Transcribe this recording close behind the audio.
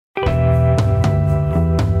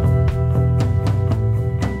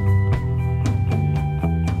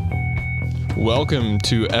Welcome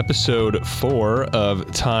to episode 4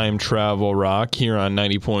 of Time Travel Rock here on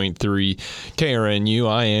 90.3 KRNU.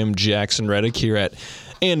 I am Jackson Reddick here at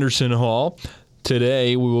Anderson Hall.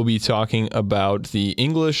 Today we will be talking about the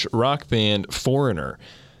English rock band Foreigner.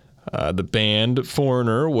 The band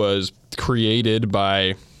Foreigner was created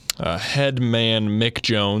by headman Mick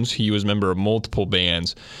Jones. He was a member of multiple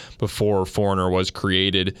bands before Foreigner was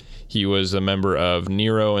created. He was a member of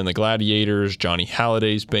Nero and the Gladiators, Johnny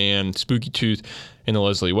Halliday's band, Spooky Tooth, and the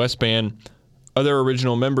Leslie West Band. Other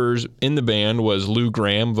original members in the band was Lou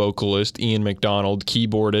Gramm, vocalist, Ian McDonald,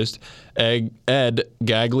 keyboardist, Ed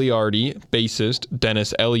Gagliardi, bassist,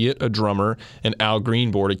 Dennis Elliott, a drummer, and Al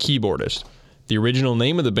Greenboard, a keyboardist. The original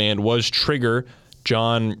name of the band was Trigger.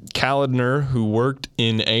 John Kalodner, who worked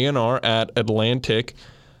in A&R at Atlantic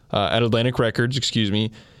Records,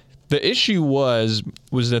 The issue was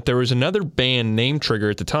that there was another band named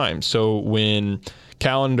Trigger at the time. So when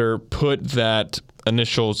Kalodner put that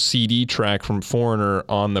initial CD track from Foreigner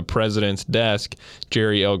on the president's desk,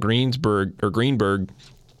 Jerry L. Greenberg,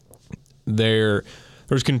 there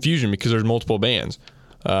was confusion because there's multiple bands.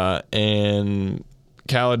 And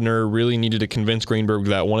Kalodner really needed to convince Greenberg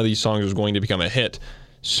that one of these songs was going to become a hit.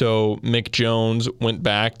 So Mick Jones went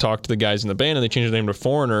back, talked to the guys in the band, and they changed the name to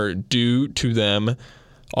Foreigner due to them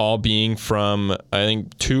all being from, I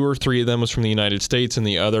think 2 or 3 of them was from the United States and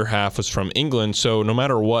the other half was from England. So no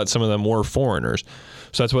matter what, some of them were foreigners.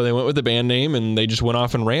 So that's why they went with the band name and they just went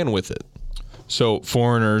off and ran with it. So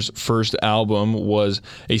Foreigner's first album was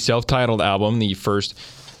a self-titled album. The first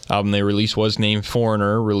album they released was named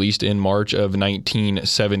Foreigner, released in March of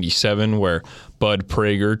 1977, where Bud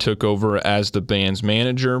Prager took over as the band's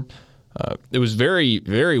manager. It was very,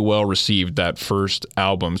 very well received, that first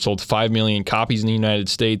album. Sold 5 million copies in the United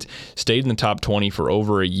States, stayed in the top 20 for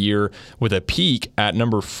over a year, with a peak at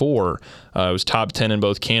number 4. It was top 10 in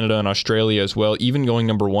both Canada and Australia as well, even going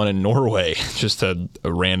number 1 in Norway. Just a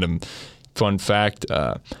random fun fact.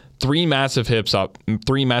 3 massive hits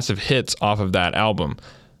off of that album.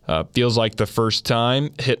 Feels Like the First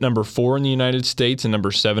Time hit number 4 in the United States and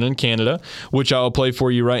number 7 in Canada, which I'll play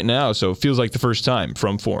for you right now. So Feels Like the First Time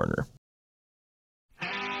from Foreigner.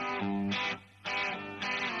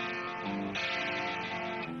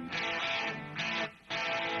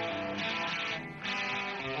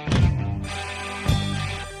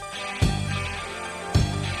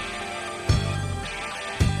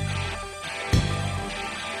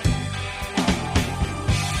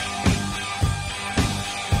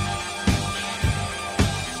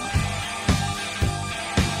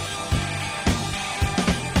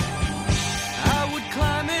 I would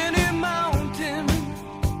climb any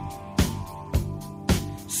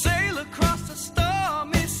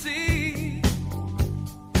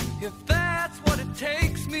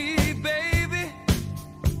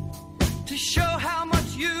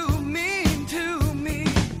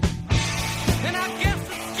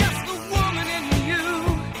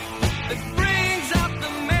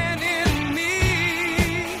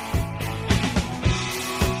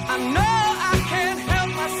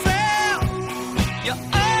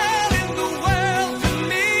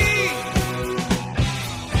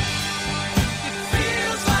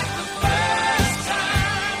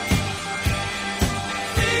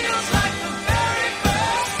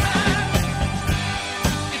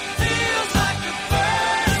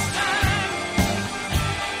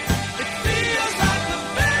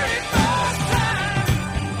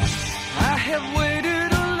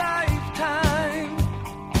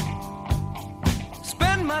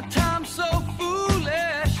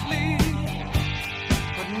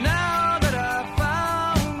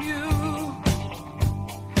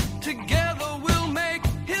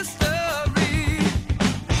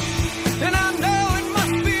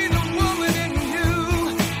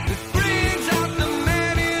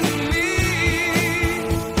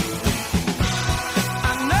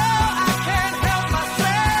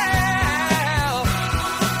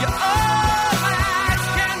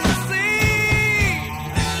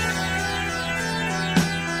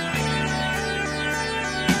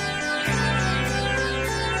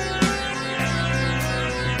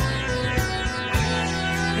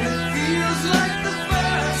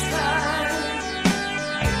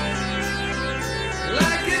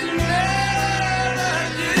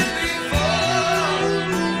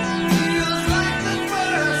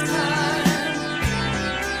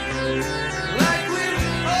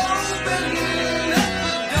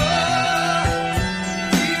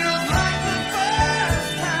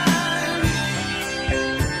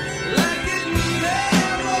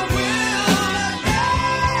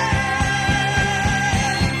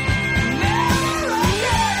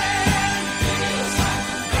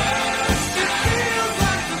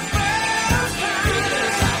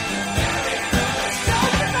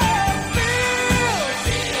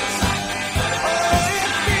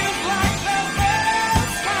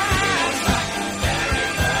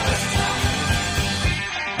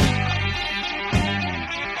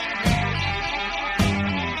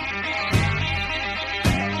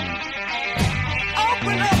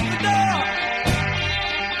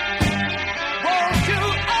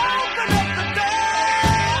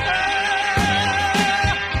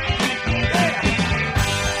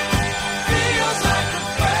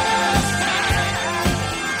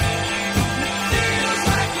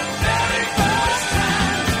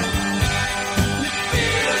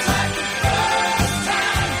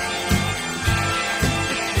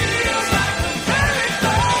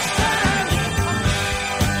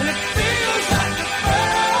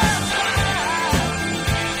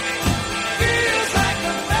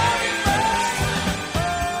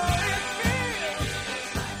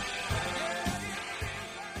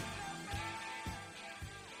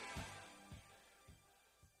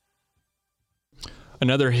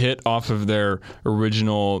another hit off of their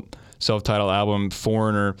original self-titled album,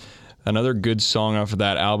 Foreigner. Another good song off of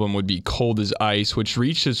that album would be Cold as Ice, which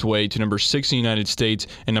reached its way to number 6 in the United States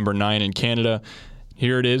and number 9 in Canada.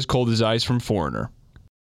 Here it is, Cold as Ice from Foreigner.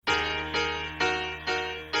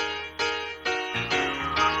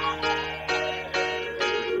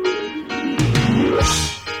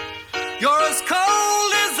 You're as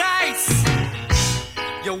cold as ice.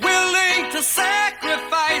 You're willing to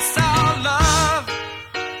sacrifice our love.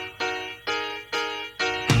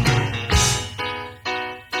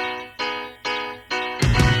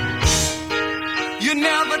 You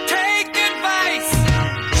never take advice.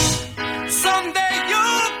 Someday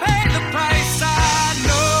you'll pay the price. I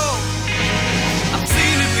know. I've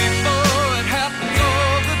seen it before. It happens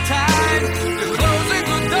all the time. You're closing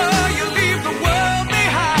the door. You leave the world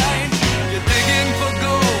behind. You're digging for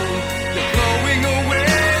gold. You're throwing away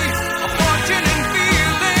a fortune and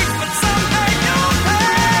feelings, but someday you'll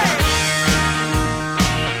pay.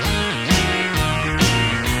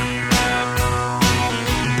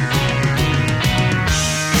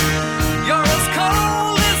 You're as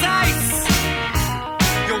cold as ice.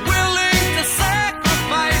 You're willing to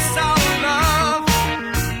sacrifice our love.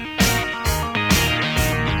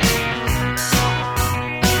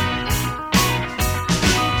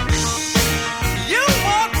 You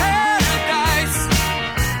want paradise,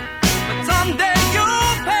 but someday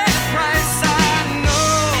you'll pay the price. I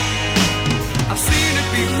know. I've seen it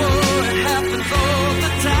before. It happens all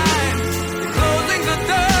the time. You're closing the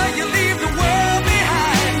door. You leave the world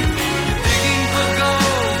behind. You're digging for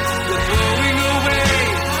gold. You're throwing away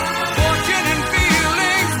fortune and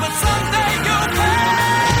feelings, but someday you'll pay.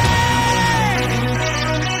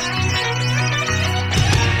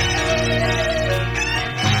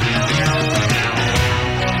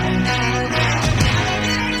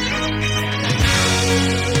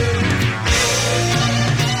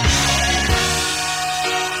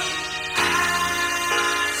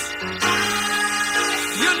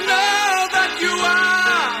 You know that you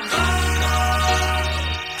are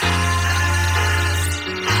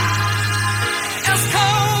as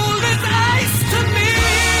cold as ice to me.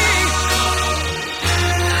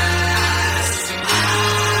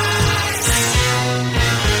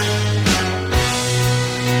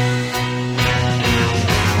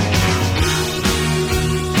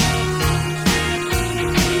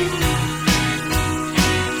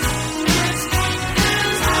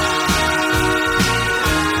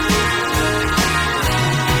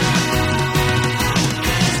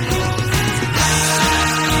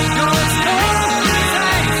 You're as cold as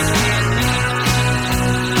ice.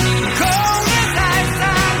 Cold as ice,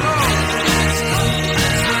 I know.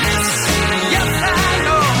 Yes, I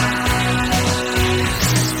know.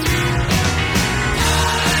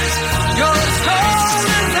 You're as cold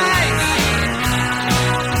as ice.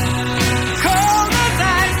 Cold as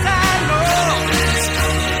ice, I know.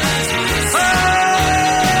 Oh,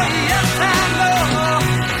 yes, I know.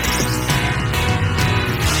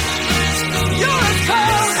 You're as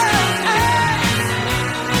cold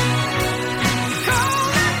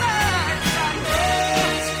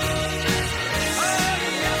as ice.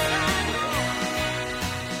 Cold as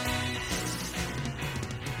ice, I know. Oh,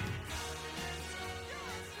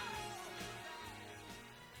 yes,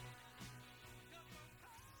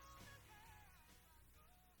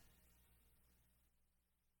 I know.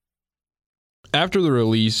 After the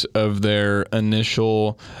release of their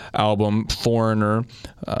initial album, Foreigner,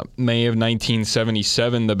 May of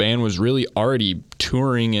 1977, the band was really already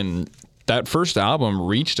touring, and that first album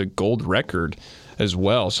reached a gold record as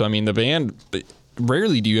well. So, I mean, the band,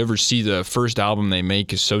 rarely do you ever see the first album they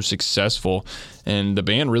make is so successful, and the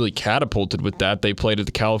band really catapulted with that. They played at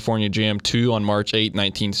the California Jam 2 on March 8,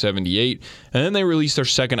 1978, and then they released their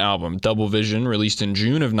second album, Double Vision, released in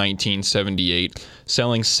June of 1978,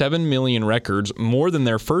 selling 7 million records, more than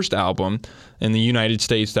their first album in the United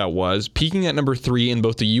States that was, peaking at number 3 in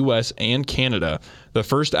both the U.S. and Canada. The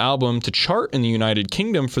first album to chart in the United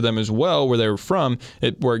Kingdom for them as well, where they were from,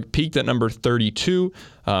 it peaked at number 32.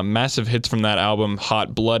 Massive hits from that album,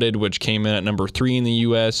 Hot Blooded, which came in at number 3 in the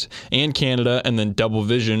U.S. and Canada, and then Double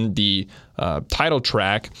Vision, the title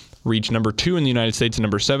track, reached number 2 in the United States and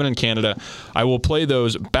number 7 in Canada. I will play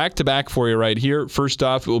those back to back for you right here. First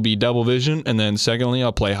off, it will be Double Vision, and then secondly,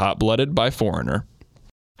 I'll play Hot Blooded by Foreigner.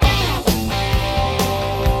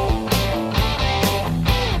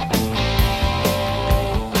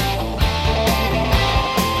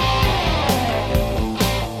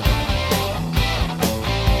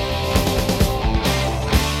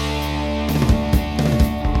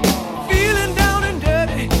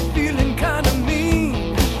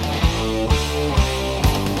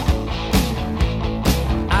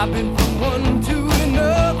 I've been from one to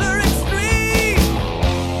another extreme.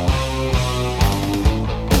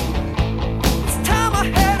 This time I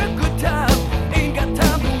had a good time, ain't got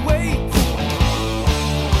time to wait.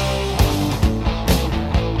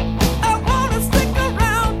 I wanna stick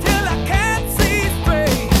around till I can't see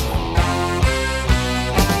straight.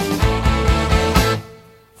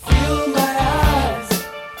 Fill my eyes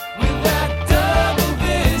with that double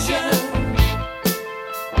vision.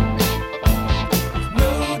 No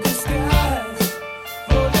distance.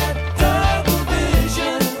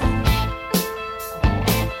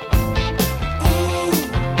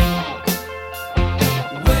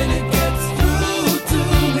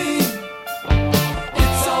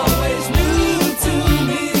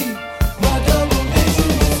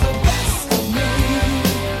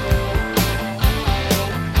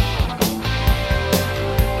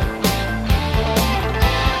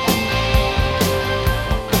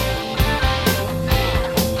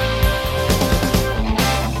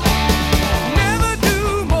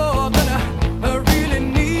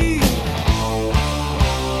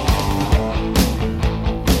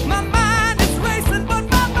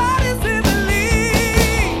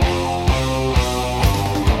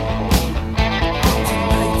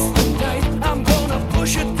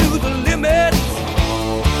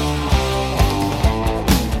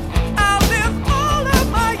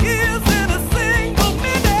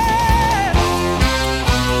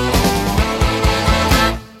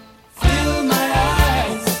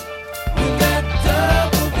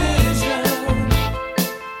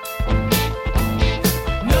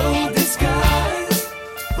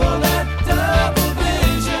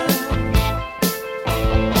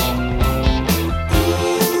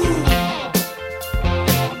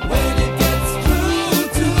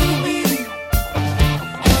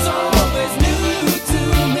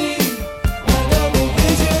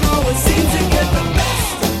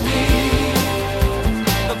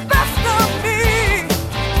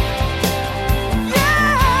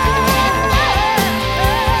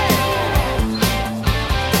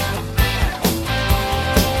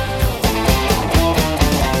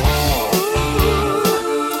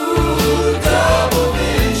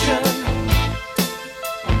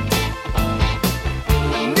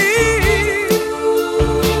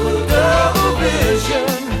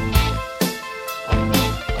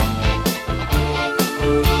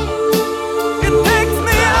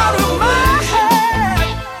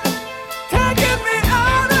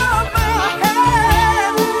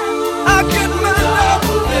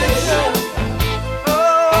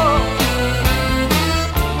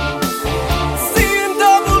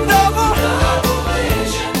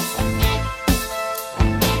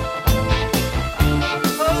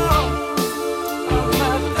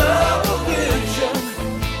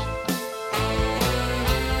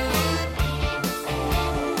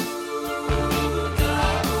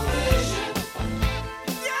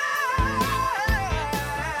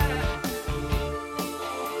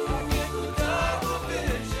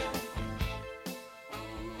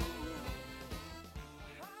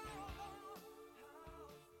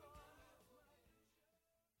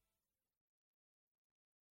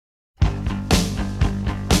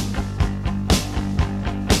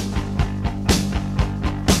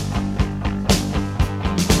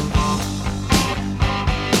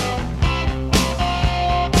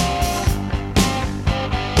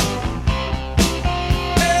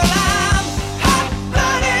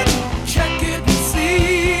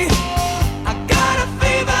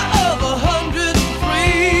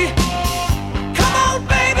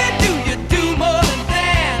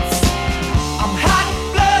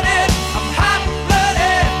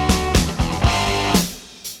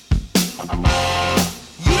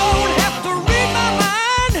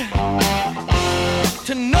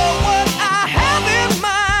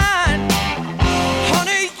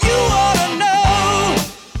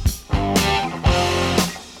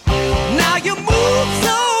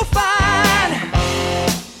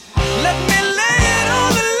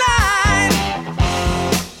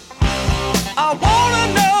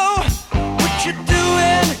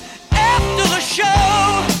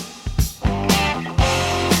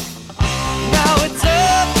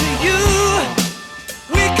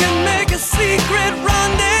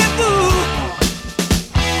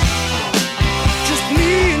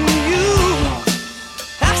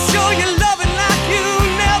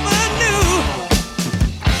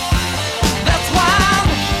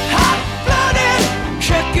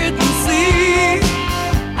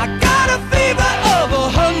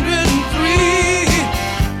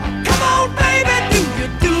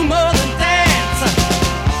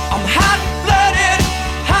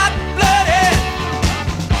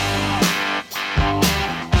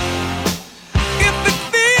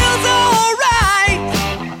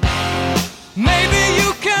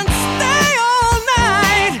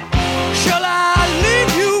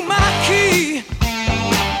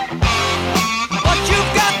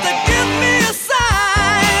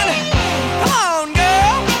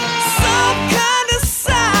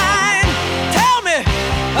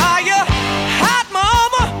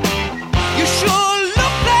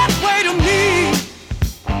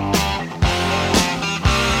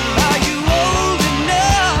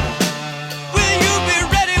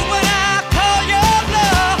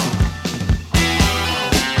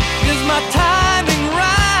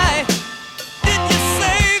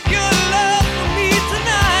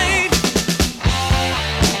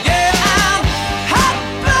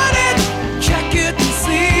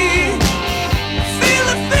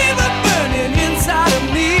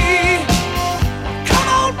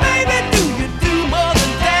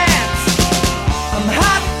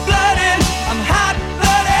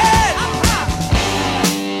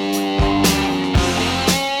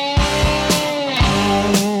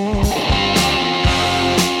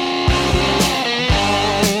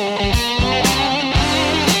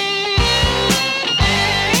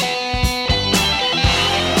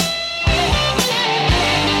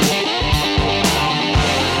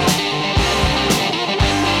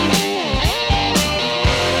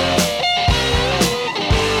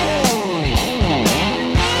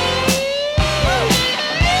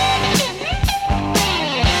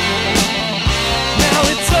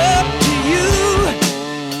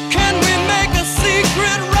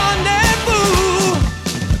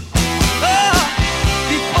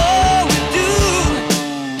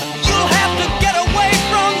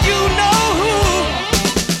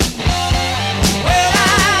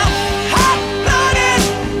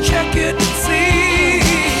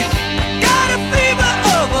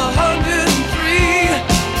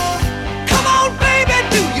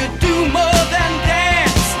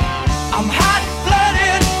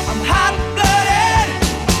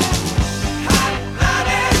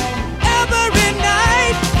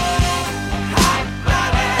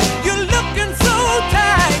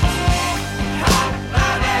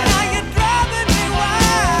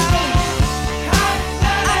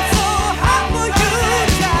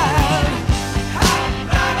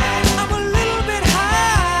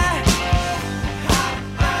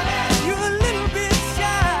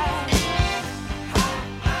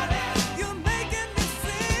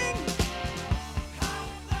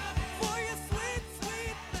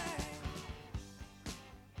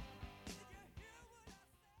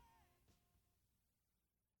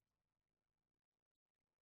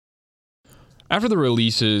 after the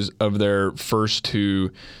releases of their first 2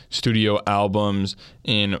 studio albums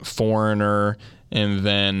in Foreigner and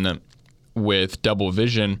then with Double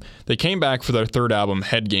Vision, they came back for their 3rd album,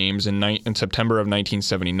 Head Games, in September of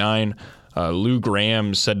 1979. Lou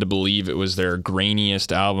Gramm said to believe it was their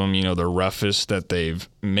grainiest album, the roughest that they've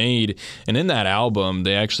made. And in that album,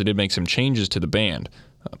 they actually did make some changes to the band.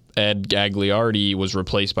 Ed Gagliardi was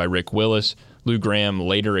replaced by Rick Willis. Lou Gramm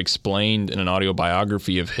later explained in an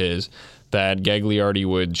autobiography of his that Gagliardi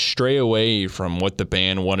would stray away from what the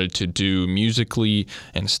band wanted to do musically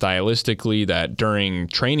and stylistically, that during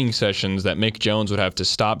training sessions that Mick Jones would have to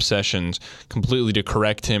stop sessions completely to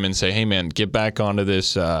correct him and say, hey man, get back onto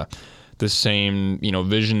this same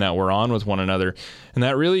vision that we're on with one another. And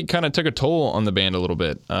that really kind of took a toll on the band a little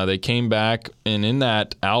bit. They came back, and in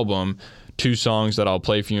that album, 2 songs that I'll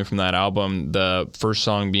play for you from that album, the first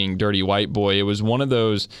song being Dirty White Boy, it was one of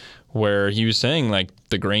those where he was saying like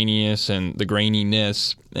the graininess and the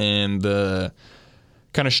graininess and the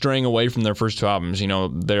kind of straying away from their first 2 albums.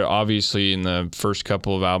 They're obviously in the first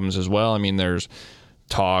couple of albums as well. I mean, there's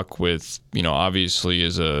talk with, obviously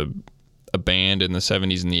as a band in the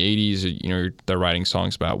 70s and the 80s, they're writing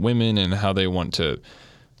songs about women and how they want to,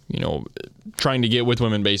 trying to get with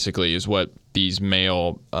women basically is what these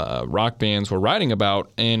male rock bands were writing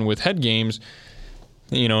about. And with Head Games,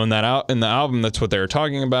 in the album, that's what they were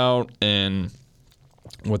talking about and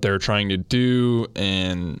what they were trying to do.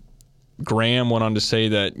 And Graham went on to say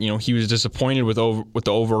that, he was disappointed with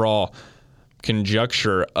the overall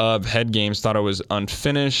conjuncture of Head Games, thought it was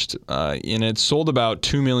unfinished, and it sold about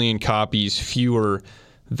 2 million copies fewer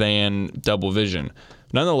than Double Vision.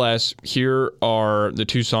 Nonetheless, here are the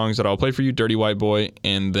 2 songs that I'll play for you, Dirty White Boy,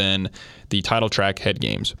 and then the title track, Head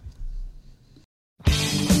Games.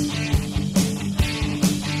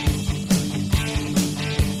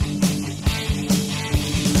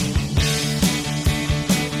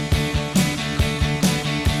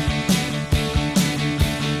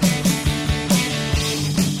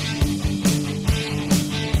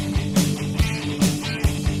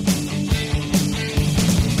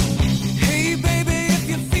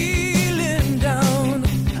 Down,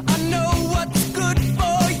 I know what's good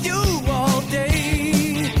for you all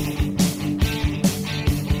day.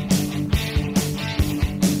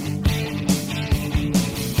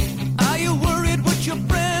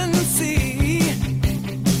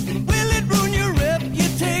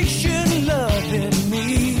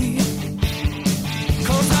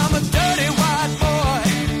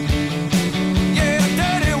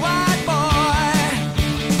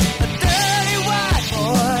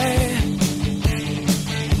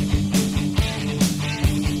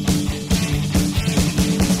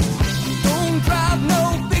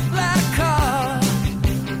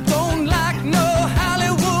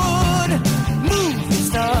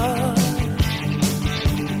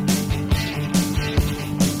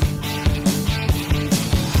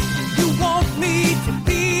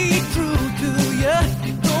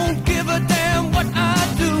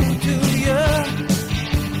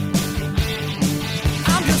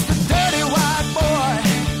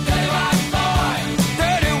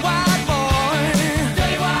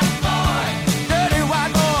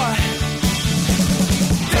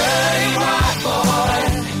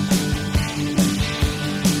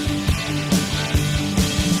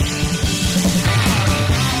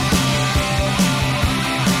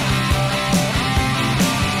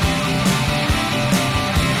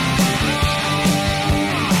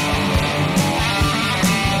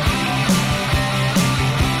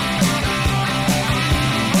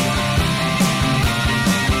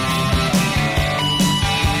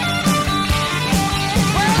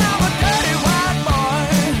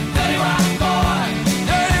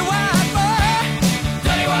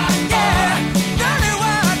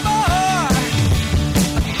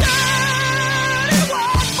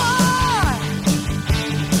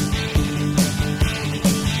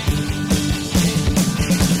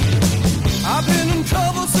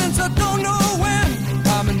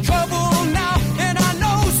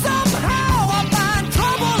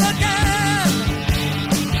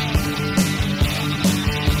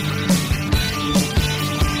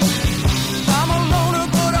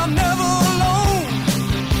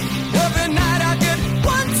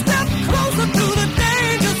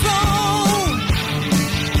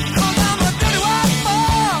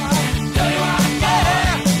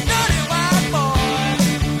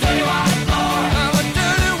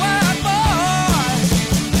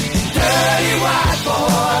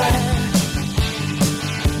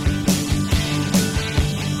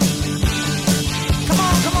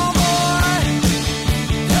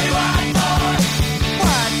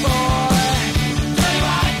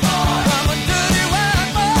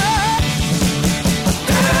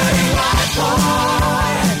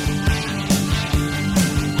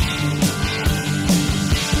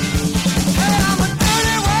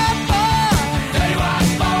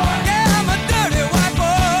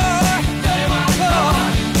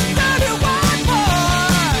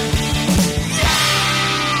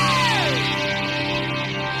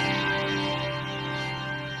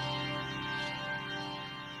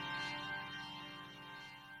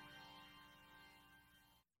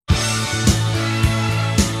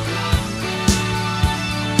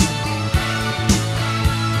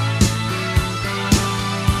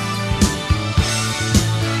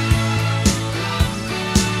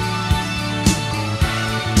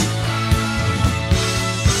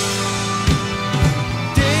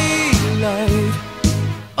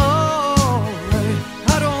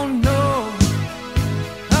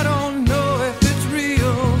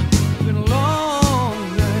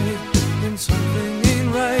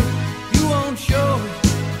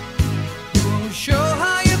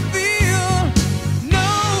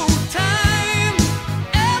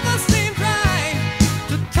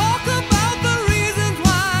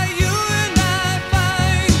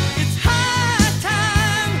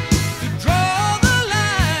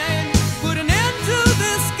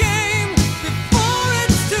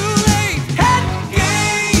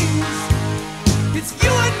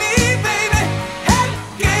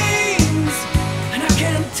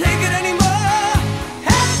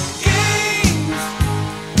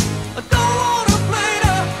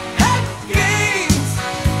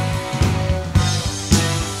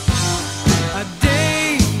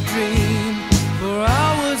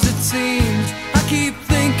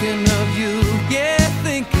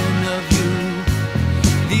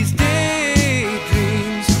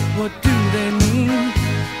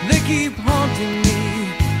 keep haunting me.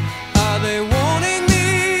 Are they warning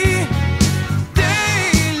me?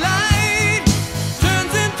 Daylight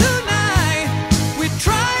turns into night. We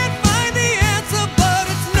try and find the answer, but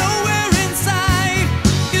it's nowhere in sight.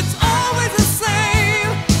 It's always the same,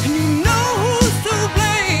 and you know who's to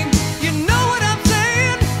blame. You know what I'm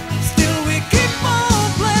saying? Still we keep on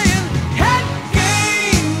playing head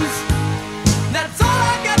games. That's all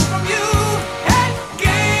I got from you. Head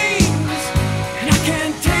games, and I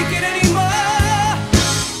can't take it anymore.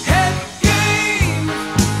 Head games,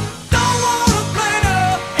 don't wanna play no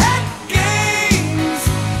head games.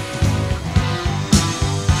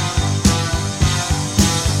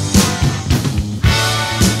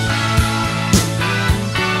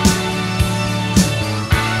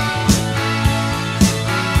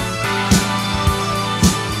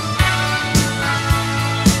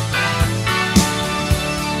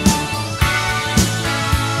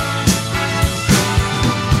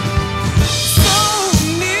 So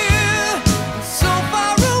near, so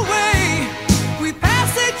far away. We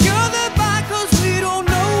pass each other by 'cause we don't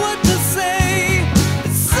know what to say.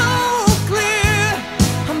 It's so clear,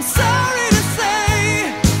 I'm sorry to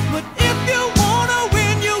say, but if you wanna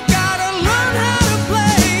win, you gotta learn how to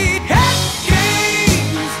play head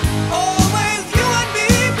games. Always you and me,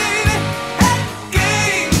 baby. Head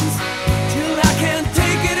games, till I can't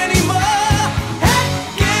take it anymore. Head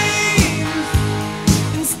games,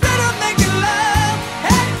 instead of making love.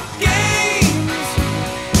 Head games,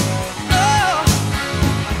 oh,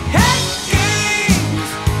 head games.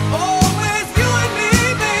 Always you and me,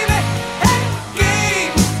 baby. Head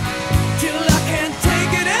games, till I can't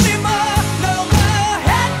take it anymore. No more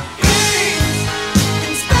head games.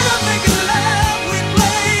 Instead of making love, we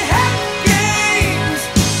play head games.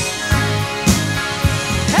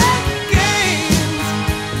 Head games.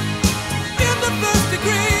 In the first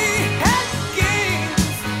degree, head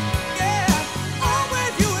games. Yeah,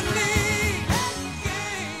 always you and me. Head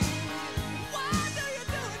games. Why do you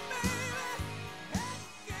do it, baby? Head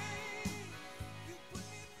games. You put me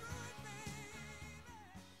through it,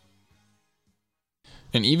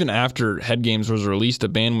 baby. And even after Head Games was released, the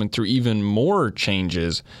band went through even more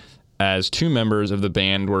changes, as two members of the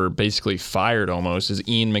band were basically fired almost, as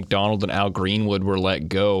Ian McDonald and Al Greenwood were let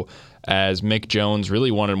go, as Mick Jones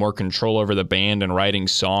really wanted more control over the band and writing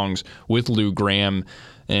songs with Lou Gramm.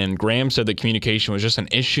 And Graham said that communication was just an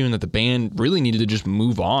issue and that the band really needed to just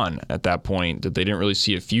move on at that point, that they didn't really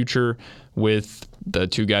see a future with the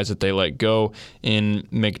two guys that they let go in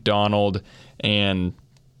McDonald and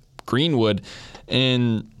Greenwood.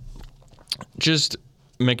 And just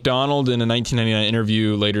McDonald in a 1999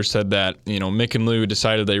 interview later said that, Mick and Lou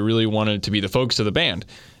decided they really wanted to be the focus of the band,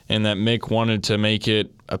 and that Mick wanted to make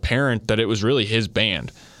it apparent that it was really his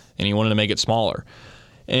band and he wanted to make it smaller.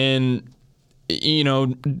 And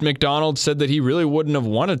McDonald said that he really wouldn't have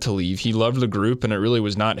wanted to leave. He loved the group, and it really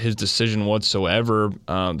was not his decision whatsoever.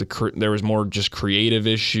 There was more just creative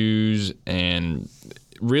issues, and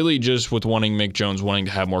really just with Mick Jones wanting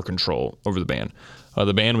to have more control over the band.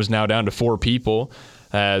 The band was now down to 4 people,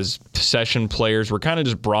 as session players were kind of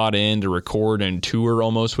just brought in to record and tour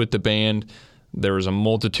almost with the band. There was a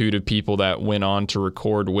multitude of people that went on to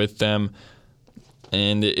record with them,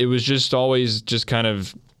 and it was just always just kind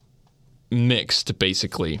of mixed,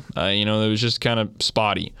 basically. It was just kind of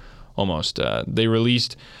spotty almost. They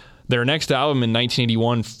released their next album in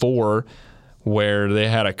 1981, 4, where they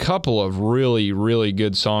had a couple of really, really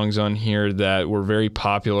good songs on here that were very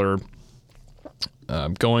popular.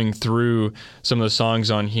 Going through some of the songs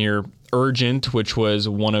on here, Urgent, which was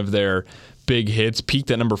one of their big hits,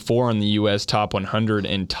 peaked at number 4 on the U.S. Top 100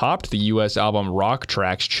 and topped the U.S. album Rock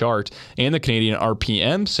Tracks chart and the Canadian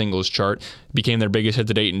RPM singles chart. Became their biggest hit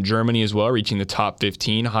to date in Germany as well, reaching the top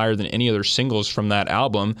 15, higher than any other singles from that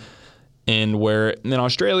album. And where in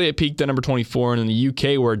Australia it peaked at number 24, and in the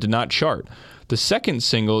UK where it did not chart. The second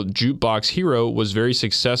single, Jukebox Hero, was very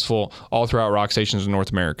successful all throughout rock stations in North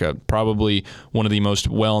America. Probably one of the most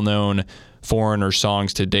well-known Foreigner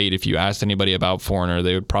songs to date. If you asked anybody about Foreigner,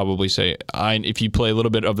 they would probably say, if you play a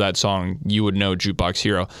little bit of that song, you would know Jukebox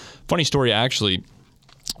Hero. Funny story, actually,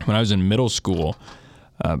 when I was in middle school,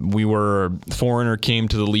 Foreigner came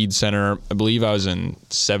to the Lead Center. I believe I was in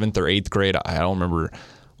 7th or 8th grade. I don't remember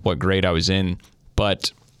what grade I was in,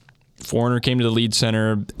 but Foreigner came to the Lead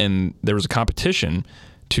Center, and there was a competition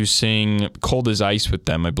to sing Cold as Ice with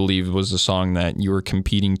them. I believe it was the song that you were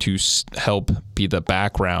competing to help be the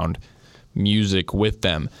background music with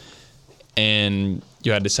them. And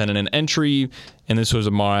you had to send in an entry, and this was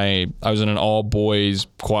I was in an all-boys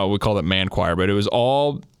choir. We called it man choir, but it was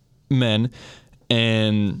all men,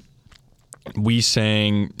 and we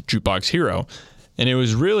sang Jukebox Hero. And it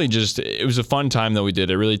was really it was a fun time that we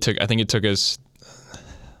did. I think it took us,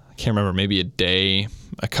 I can't remember, maybe a day,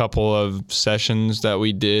 a couple of sessions that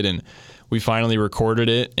we did, and we finally recorded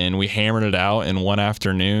it and we hammered it out in one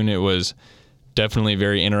afternoon. It was definitely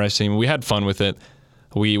very interesting. We had fun with it.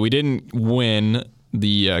 We didn't win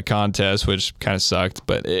the contest, which kind of sucked,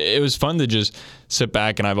 but it was fun to just sit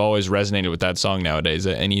back, and I've always resonated with that song nowadays.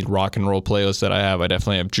 Any rock and roll playlist that I have, I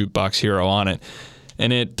definitely have Jukebox Hero on it.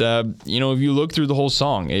 And it, if you look through the whole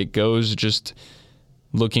song, it goes just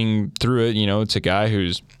looking through it, it's a guy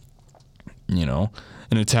who's, in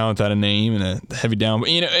a town without a name and a heavy down. But,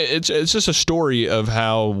 it's just a story of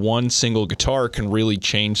how one single guitar can really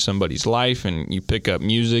change somebody's life. And you pick up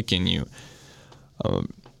music and you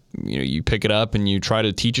pick it up and you try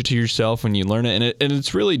to teach it to yourself and you learn it. And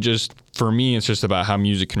it's really just, for me, it's just about how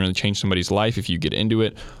music can really change somebody's life if you get into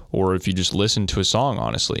it or if you just listen to a song,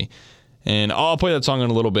 honestly. And I'll play that song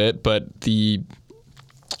in a little bit, but the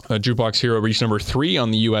Jukebox Hero reached number 3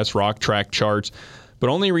 on the U.S. rock track charts, but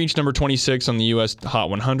only reached number 26 on the U.S.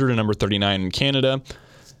 Hot 100 and number 39 in Canada.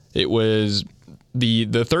 It was the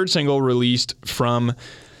third single released from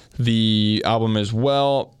the album as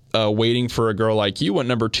well. Waiting for a Girl Like You went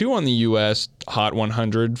number 2 on the U.S. Hot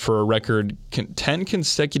 100 for a record 10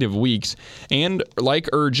 consecutive weeks. And like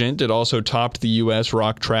Urgent, it also topped the U.S.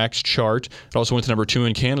 rock tracks chart. It also went to number 2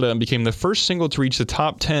 in Canada and became the first single to reach the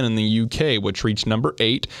top 10 in the U.K., which reached number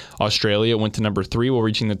 8. Australia went to number 3 while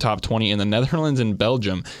reaching the top 20 in the Netherlands and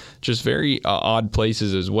Belgium. Just very odd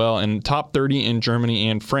places as well. And top 30 in Germany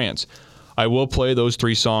and France. I will play those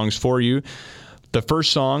 3 songs for you. The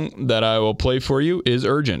first song that I will play for you is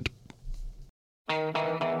Urgent.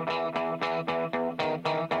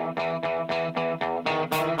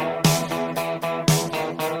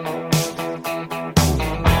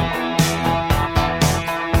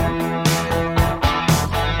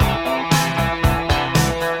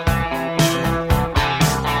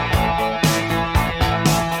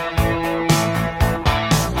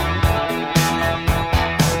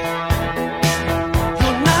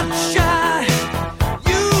 You're not shy,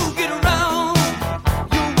 you get around,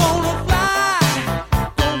 you wanna fly.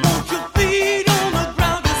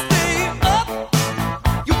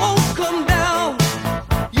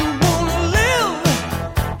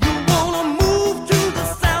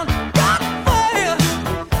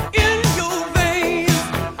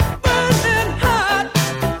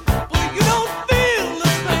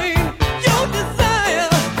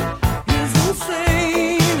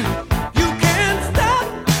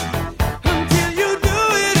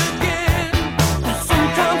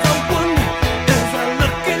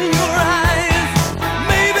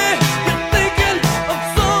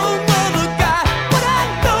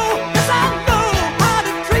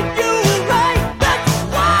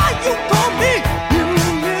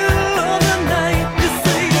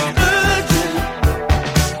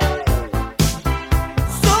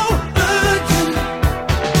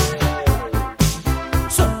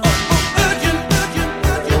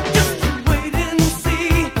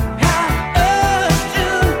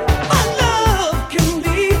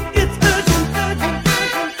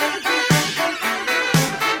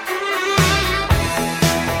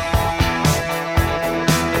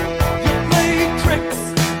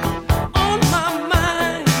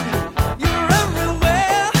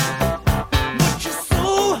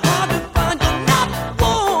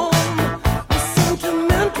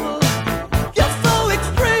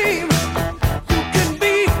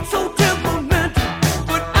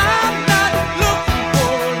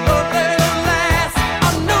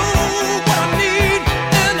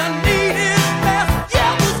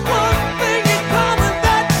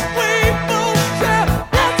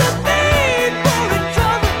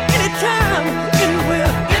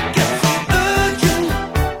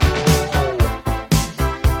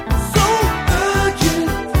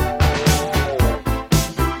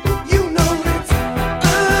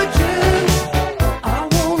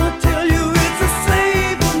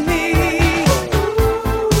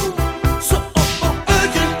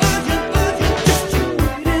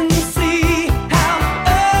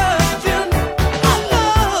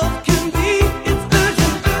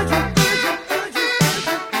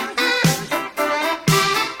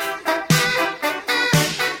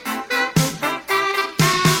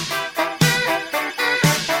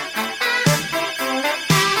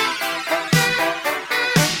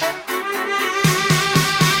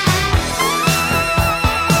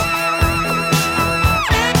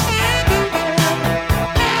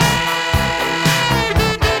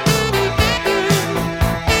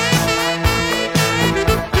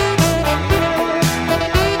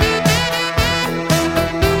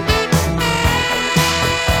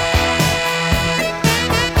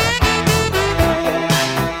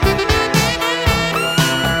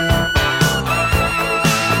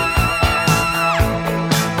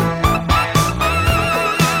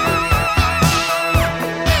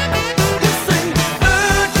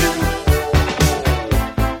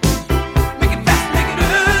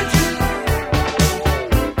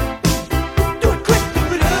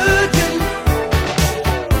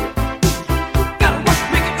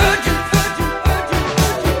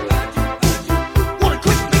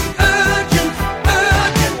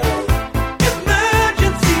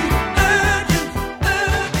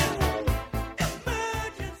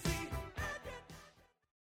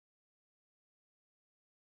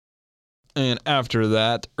 and after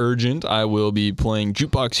that, Urgent, I will be playing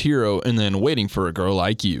Jukebox Hero and then Waiting for a Girl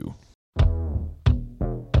Like You.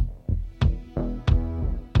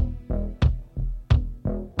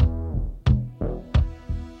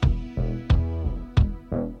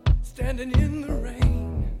 Standing in the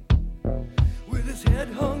rain with his head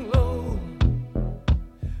hung low,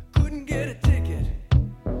 couldn't get a ticket,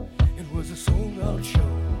 it was a sold out show.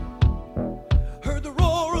 Heard the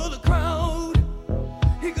roar of the crowd,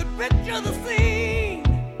 he could picture the scene,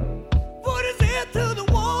 put his ear to the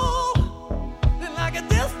wall, then like a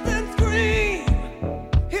distant scream,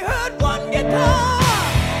 he heard one guitar,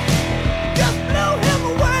 just blew him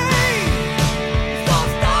away. He saw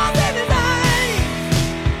stars in his eyes,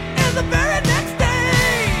 and the very next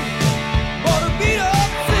day, bought a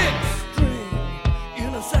beat-up six-string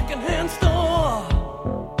in a second-hand store.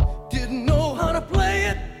 Didn't know how to play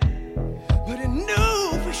it, but he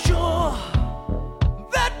knew for sure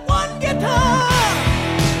that one guitar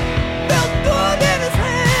felt good in his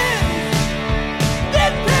hands.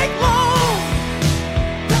 Didn't take long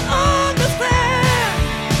to understand.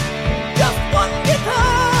 Just one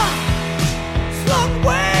guitar slung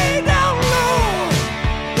way down low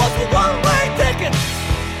was a one-way ticket,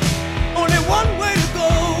 only one way to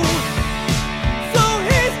go. So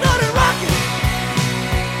he started rocking,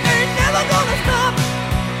 ain't never gonna stop.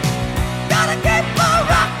 Gotta keep on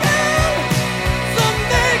rocking,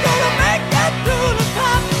 someday gonna make it to the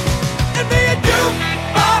top and be a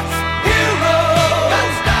jukebox hero. Got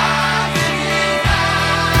stars in his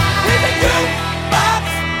eyes. He's a jukebox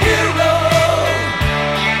hero.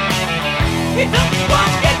 He took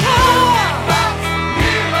one guitar. Jukebox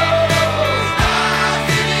hero. Stars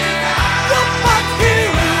in his eyes. Jukebox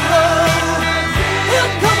hero.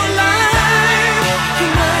 He'll come alive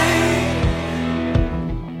tonight.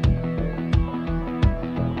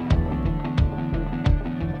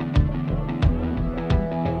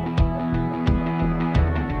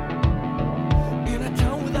 In a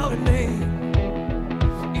town without a name,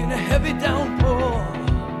 in a heavy downpour,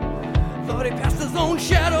 thought he passed his own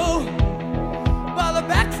shadow by the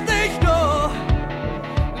backstage door,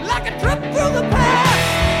 like a trip through the past.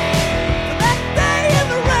 To that day in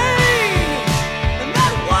the rain, and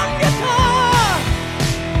that one guitar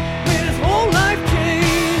made his whole life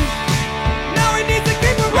change. Now he needs to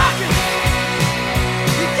keep it rocking.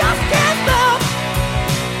 He just can't stop.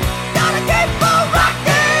 Gotta keep on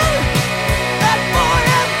rocking. That boy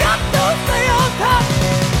has got to stay on top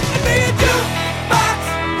and be a jukebox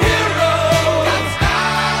hero. Got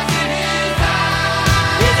stars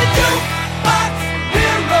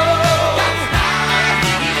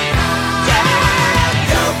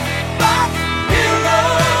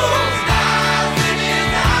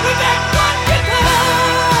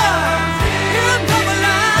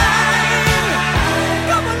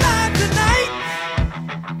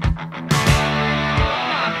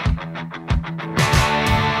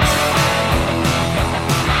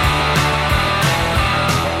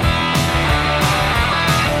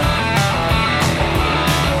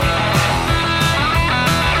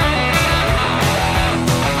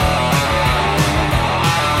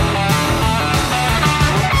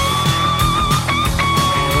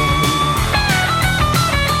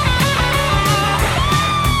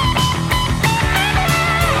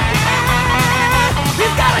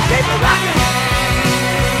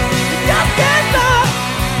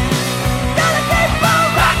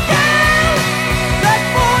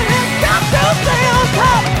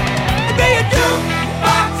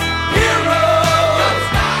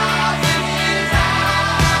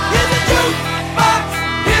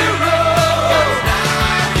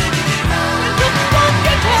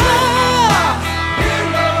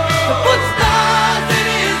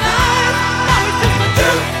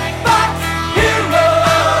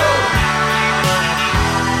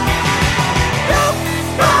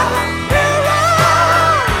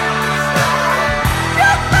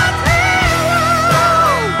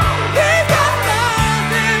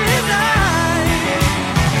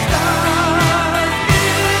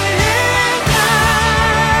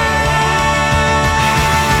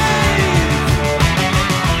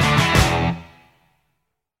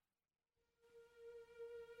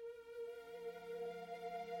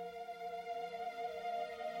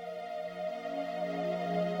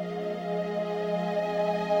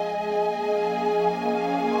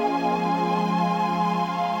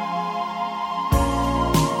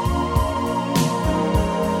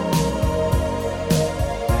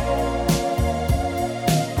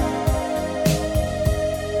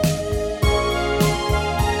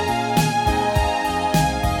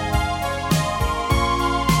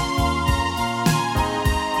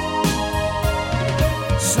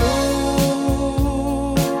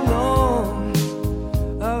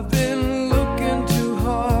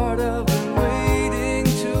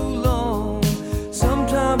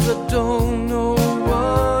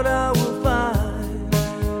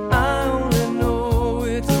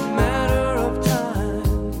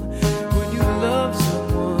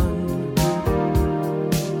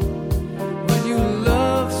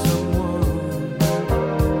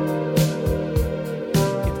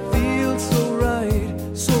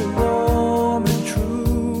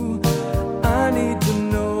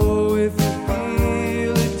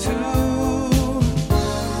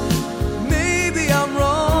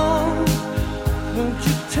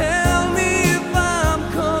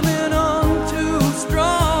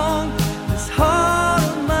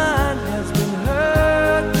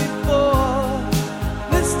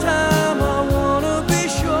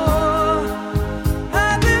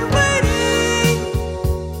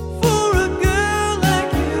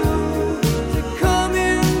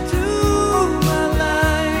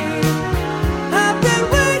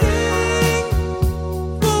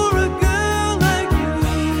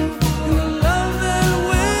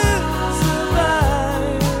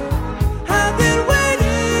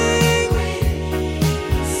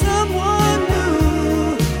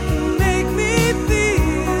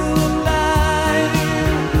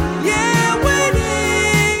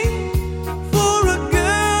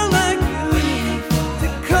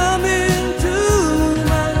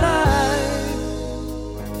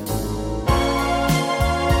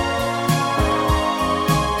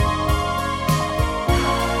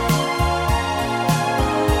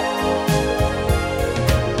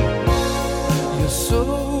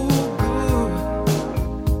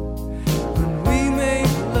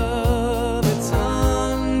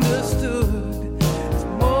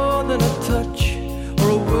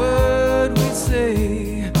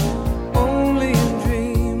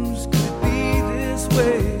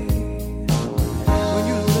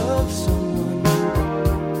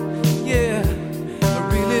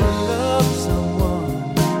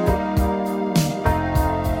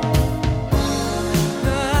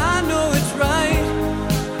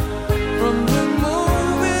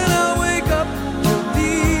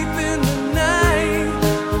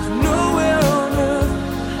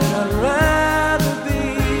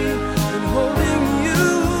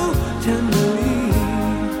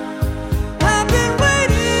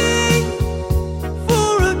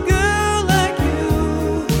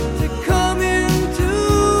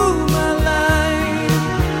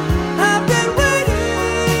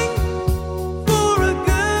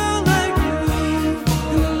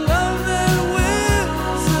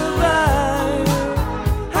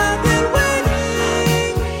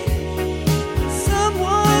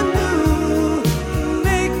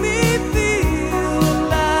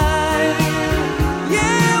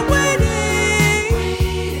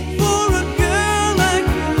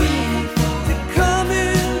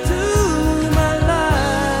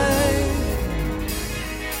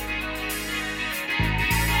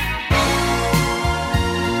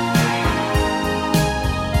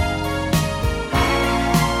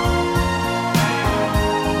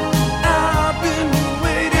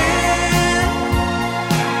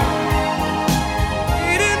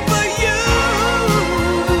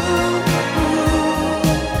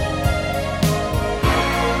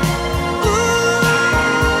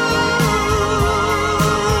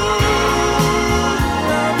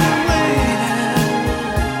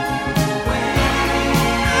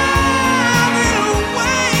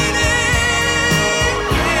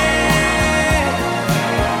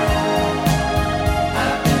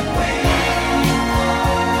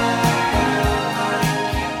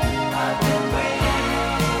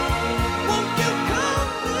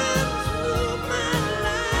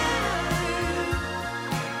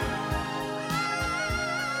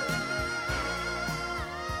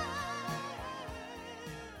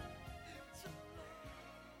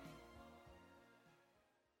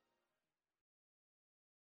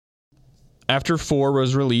After 4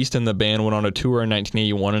 was released and the band went on a tour in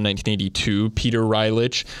 1981 and 1982, Peter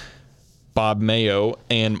Reilich, Bob Mayo,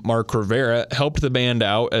 and Mark Rivera helped the band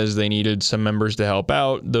out as they needed some members to help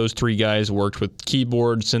out. Those 3 guys worked with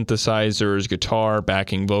keyboard, synthesizers, guitar,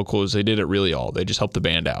 backing vocals. They did it really all. They just helped the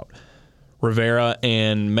band out. Rivera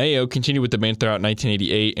and Mayo continued with the band throughout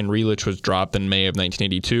 1988, and Reilich was dropped in May of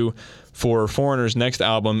 1982. For Foreigner's next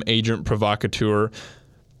album, Agent Provocateur,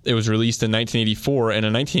 it was released in 1984, and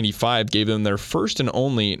in 1985 gave them their first and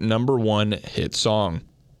only #1 hit song.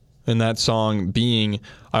 And that song being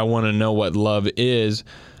I Want to Know What Love Is,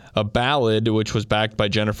 a ballad which was backed by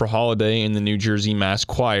Jennifer Holliday and the New Jersey Mass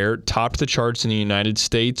Choir, topped the charts in the United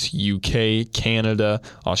States, UK, Canada,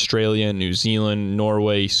 Australia, New Zealand,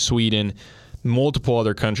 Norway, Sweden, multiple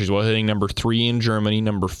other countries, while hitting number 3 in Germany,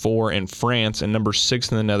 number 4 in France, and number 6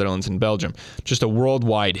 in the Netherlands and Belgium. Just a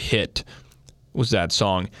worldwide hit was that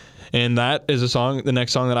song. And that is the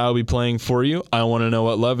next song that I will be playing for you. I Want to Know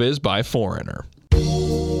What Love Is by Foreigner.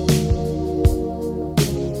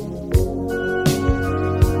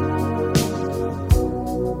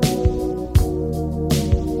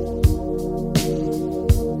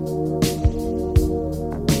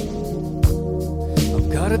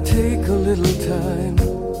 Take a little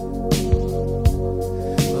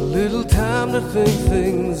time to think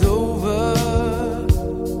things over.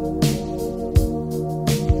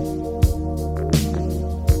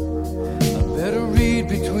 I better read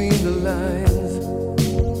between the lines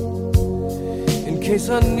in case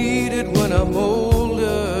I need it when I'm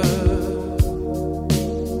older.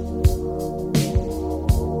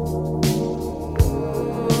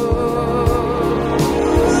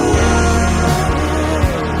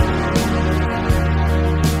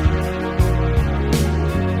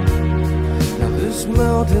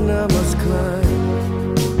 Mountain I must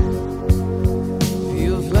climb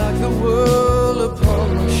feels like the world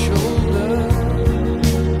upon my shoulder.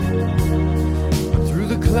 But through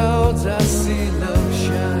the clouds I see love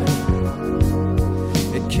shine.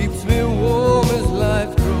 It keeps me warm as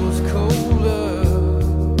life grows colder.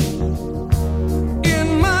 In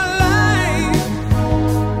my life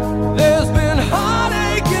there's been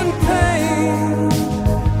heartache and pain.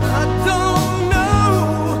 I don't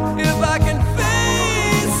know if I can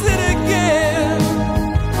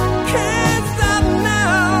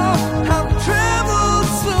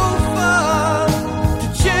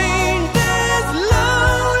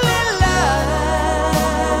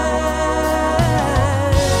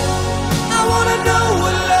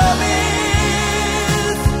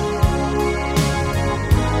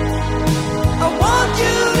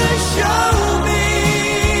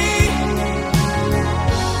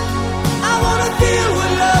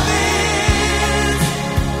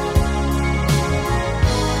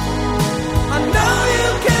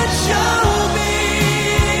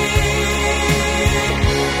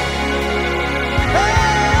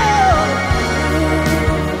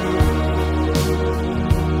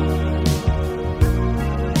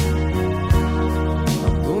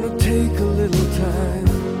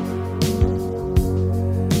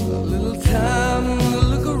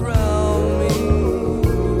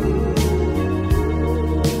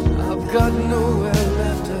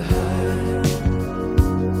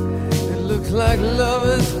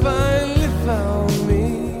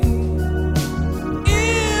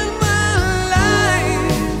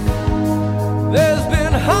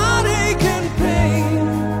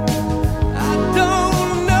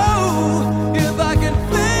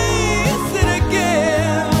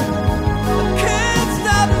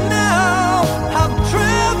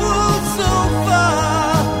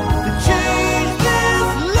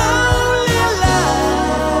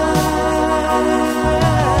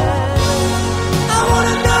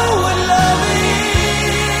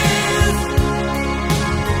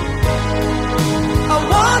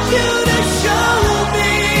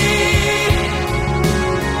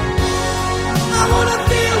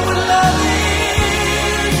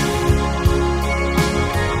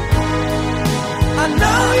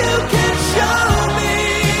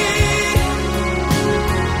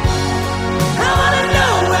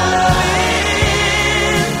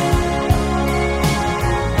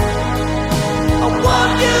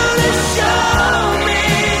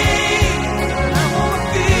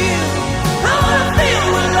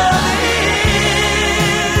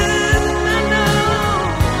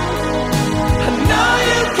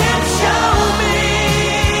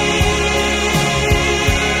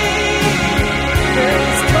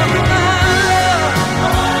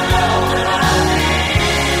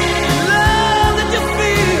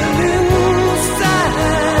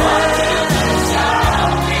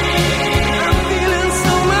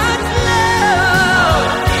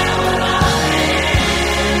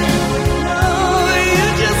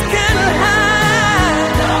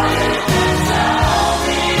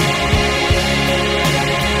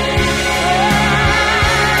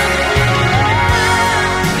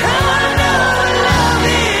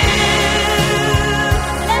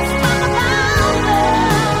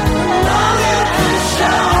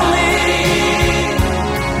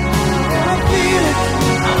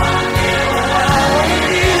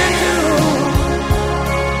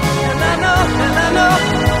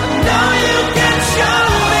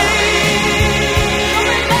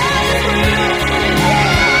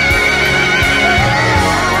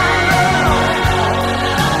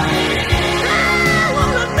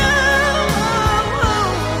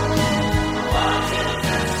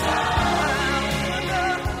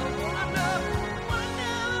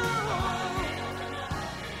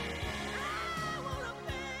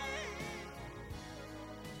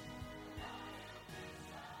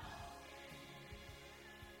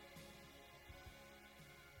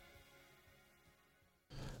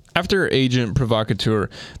After Agent Provocateur,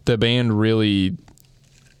 the band really,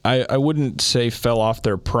 I wouldn't say fell off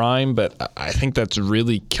their prime, but I think that's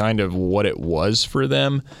really kind of what it was for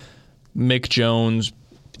them. Mick Jones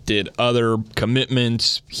did other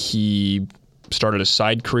commitments. He started a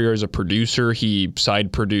side career as a producer. He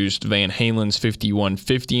side produced Van Halen's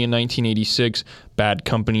 5150 in 1986, Bad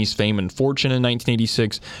Company's Fame and Fortune in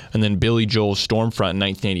 1986, and then Billy Joel's Stormfront in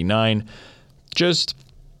 1989. Just,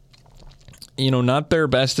 not their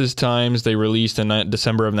bestest times. They released in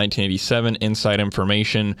December of 1987 Inside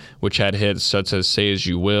Information, which had hits such as Say As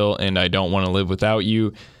You Will and I Don't Want to Live Without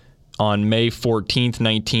You. On May 14th,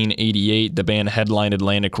 1988, the band headlined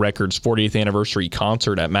Atlantic Records' 40th anniversary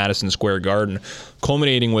concert at Madison Square Garden,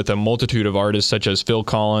 culminating with a multitude of artists such as Phil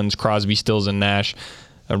Collins, Crosby, Stills and Nash,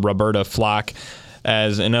 and Roberta Flack,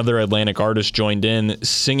 as another Atlantic artist joined in,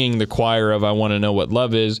 singing the choir of I Want to Know What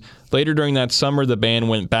Love Is. Later during that summer, the band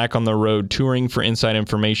went back on the road touring for Inside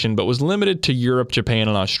Information, but was limited to Europe, Japan,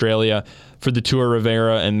 and Australia. For the tour,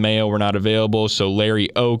 Rivera and Mayo were not available, so Larry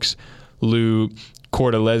Oakes, Lou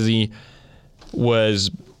Cortellesi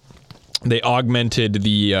they augmented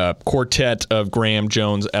the quartet of Graham,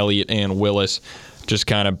 Jones, Elliott, and Willis, just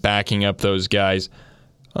kind of backing up those guys.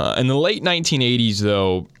 In the late 1980s,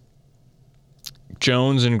 though,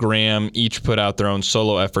 Jones and Graham each put out their own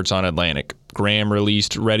solo efforts on Atlantic. Graham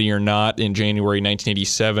released Ready or Not in January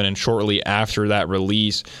 1987, and shortly after that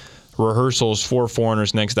release, rehearsals for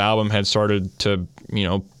Foreigner's next album had started to,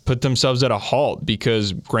 put themselves at a halt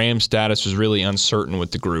because Graham's status was really uncertain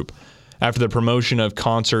with the group. After the promotion of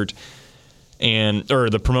concert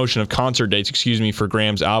dates, for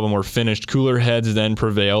Graham's album were finished, cooler heads then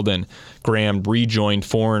prevailed, and Graham rejoined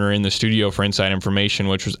Foreigner in the studio for Inside Information,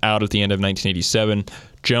 which was out at the end of 1987.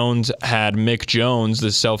 Jones had Mick Jones,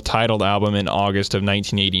 the self-titled album, in August of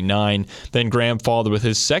 1989. Then Graham followed with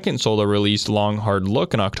his second solo release, Long Hard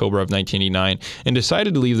Look, in October of 1989, and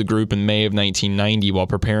decided to leave the group in May of 1990 while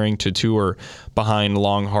preparing to tour behind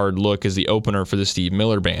Long Hard Look as the opener for the Steve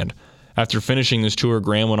Miller Band. After finishing this tour,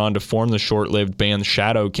 Graham went on to form the short-lived band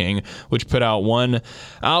Shadow King, which put out one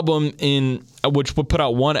album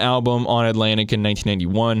on Atlantic in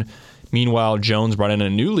 1991. Meanwhile, Jones brought in a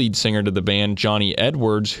new lead singer to the band, Johnny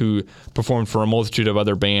Edwards, who performed for a multitude of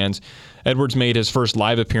other bands. Edwards made his first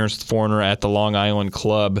live appearance with Foreigner at the Long Island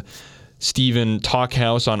club Stephen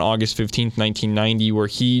Talkhouse on August 15, 1990, where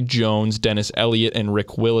he, Jones, Dennis Elliott, and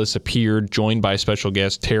Rick Willis appeared, joined by special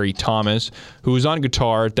guest Terry Thomas, who was on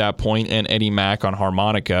guitar at that point, and Eddie Mack on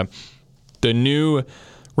harmonica. The new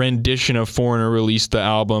rendition of Foreigner released the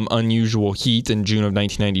album Unusual Heat in June of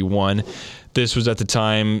 1991. This at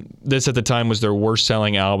the time was their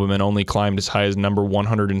worst-selling album and only climbed as high as number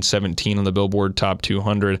 117 on the Billboard Top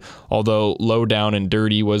 200. Although Low Down and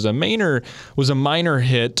Dirty was a minor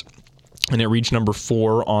hit, and it reached number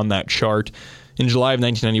 4 on that chart. In July of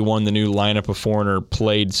 1991, the new lineup of Foreigner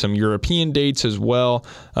played some European dates as well,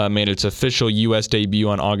 made its official U.S. debut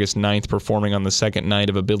on August 9th, performing on the second night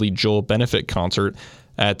of a Billy Joel benefit concert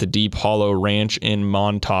at the Deep Hollow Ranch in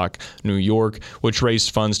Montauk, New York, which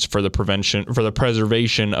raised funds for the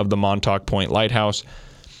preservation of the Montauk Point Lighthouse.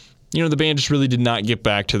 The band just really did not get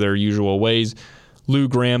back to their usual ways. Lou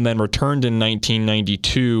Gramm then returned in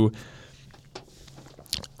 1992,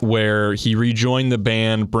 where he rejoined the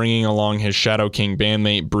band, bringing along his Shadow King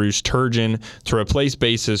bandmate Bruce Turgeon to replace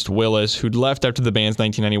bassist Willis, who'd left after the band's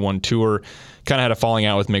 1991 tour, kind of had a falling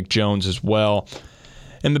out with Mick Jones as well.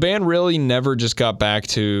 And the band really never just got back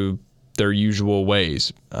to their usual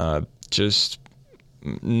ways. Just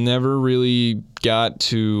never really got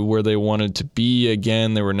to where they wanted to be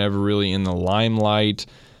again. They were never really in the limelight.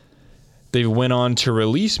 They went on to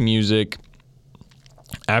release music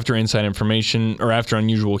after Inside Information, or after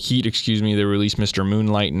Unusual Heat, they released Mr.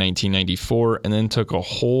 Moonlight in 1994, and then took a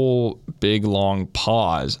whole big long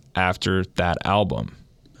pause after that album.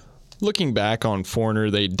 Looking back on Foreigner,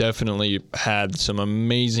 they definitely had some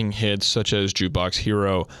amazing hits, such as Jukebox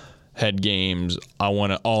Hero, Head Games, All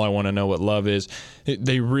I Want to Know What Love Is.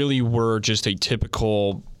 They really were just a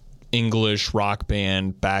typical English rock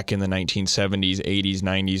band back in the 1970s, 80s,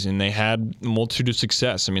 90s, and they had a multitude of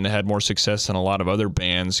success. I mean, they had more success than a lot of other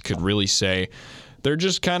bands could really say. They're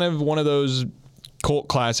just kind of one of those cult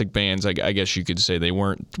classic bands, I guess you could say. They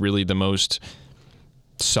weren't really the most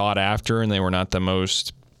sought after, and they were not the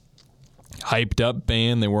most hyped up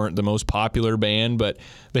band. They weren't the most popular band, but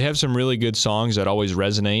they have some really good songs that always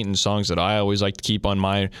resonate and songs that I always like to keep on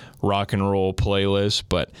my rock and roll playlist.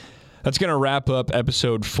 But that's going to wrap up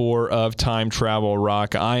episode 4 of Time Travel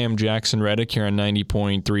Rock. I am Jackson Reddick here on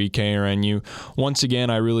 90.3 KRNU. Once again,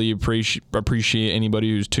 I really appreciate anybody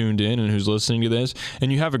who's tuned in and who's listening to this,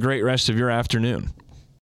 and you have a great rest of your afternoon.